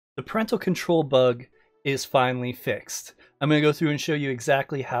The parental control bug is finally fixed. I'm going to go through and show you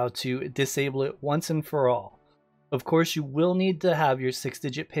exactly how to disable it once and for all. Of course, you will need to have your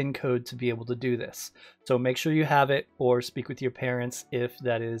 6-digit PIN code to be able to do this. So make sure you have it or speak with your parents if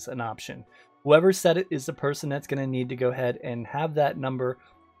that is an option. Whoever set it is the person that's going to need to go ahead and have that number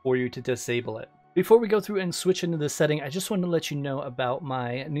for you to disable it. Before we go through and switch into the setting, I just wanted to let you know about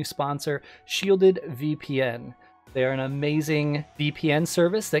my new sponsor, Shielded VPN. They are an amazing VPN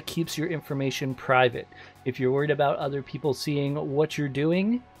service that keeps your information private. If you're worried about other people seeing what you're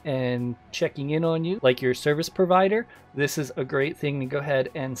doing and checking in on you, like your service provider, this is a great thing to go ahead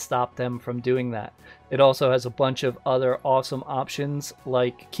and stop them from doing that. It also has a bunch of other awesome options,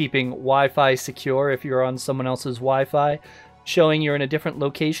 like keeping Wi-Fi secure if you're on someone else's Wi-Fi, showing you're in a different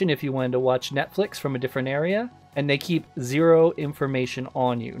location if you wanted to watch Netflix from a different area, and they keep zero information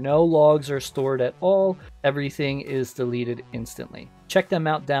on you. No logs are stored at all. Everything is deleted instantly. Check them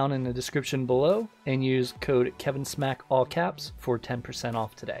out down in the description below and use code Kevinsmak all caps for 10%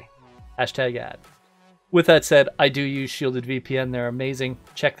 off today. #ad. With that said, I do use Shielded VPN. They're amazing.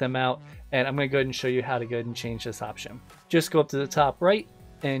 Check them out. And I'm going to go ahead and show you how to go ahead and change this option. Just go up to the top right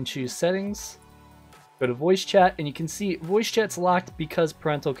and choose settings. Go to voice chat, and you can see voice chat's locked because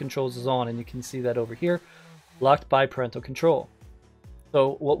parental controls is on, and you can see that over here, locked by parental control.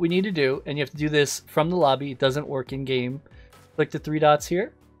 So what we need to do, and you have to do this from the lobby, it doesn't work in game. Click the 3 dots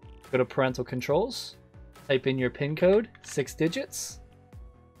here, go to parental controls, type in your PIN code, 6 digits,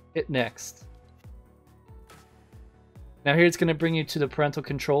 hit next. Now here it's going to bring you to the parental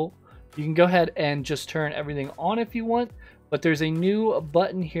control. You can go ahead and just turn everything on if you want, but there's a new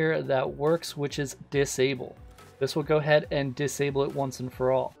button here that works, which is disable. This will go ahead and disable it once and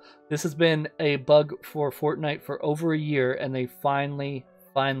for all. This has been a bug for Fortnite for over a year, and they finally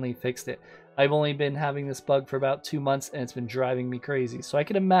fixed it. I've only been having this bug for about 2 months, and it's been driving me crazy. So I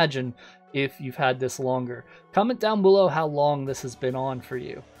can imagine if you've had this longer. Comment down below how long this has been on for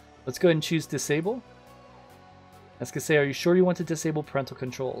you. Let's go ahead and choose disable. Let's go say, are you sure you want to disable parental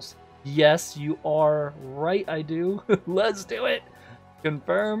controls? Yes, you are right, I do. Let's do it.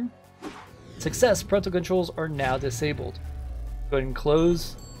 Confirm. Success. Parental controls are now disabled. Go ahead and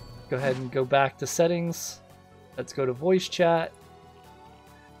close. Go ahead and go back to settings. Let's go to voice chat.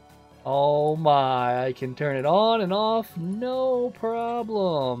 Oh my, I can turn it on and off. No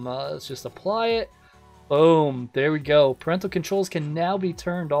problem. Let's just apply it. Boom. There we go. Parental controls can now be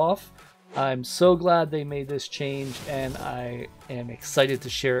turned off. I'm so glad they made this change, and I am excited to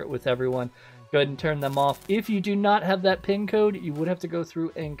share it with everyone. Go ahead and turn them off. If you do not have that PIN code, you would have to go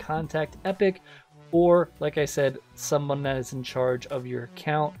through and contact Epic, or, like I said, someone that is in charge of your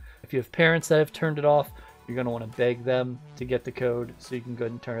account. If you have parents that have turned it off, you're going to want to beg them to get the code so you can go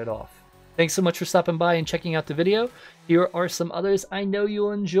ahead and turn it off. Thanks so much for stopping by and checking out the video. Here are some others I know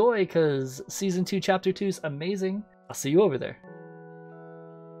you'll enjoy, because Season 2, Chapter 2 is amazing. I'll see you over there.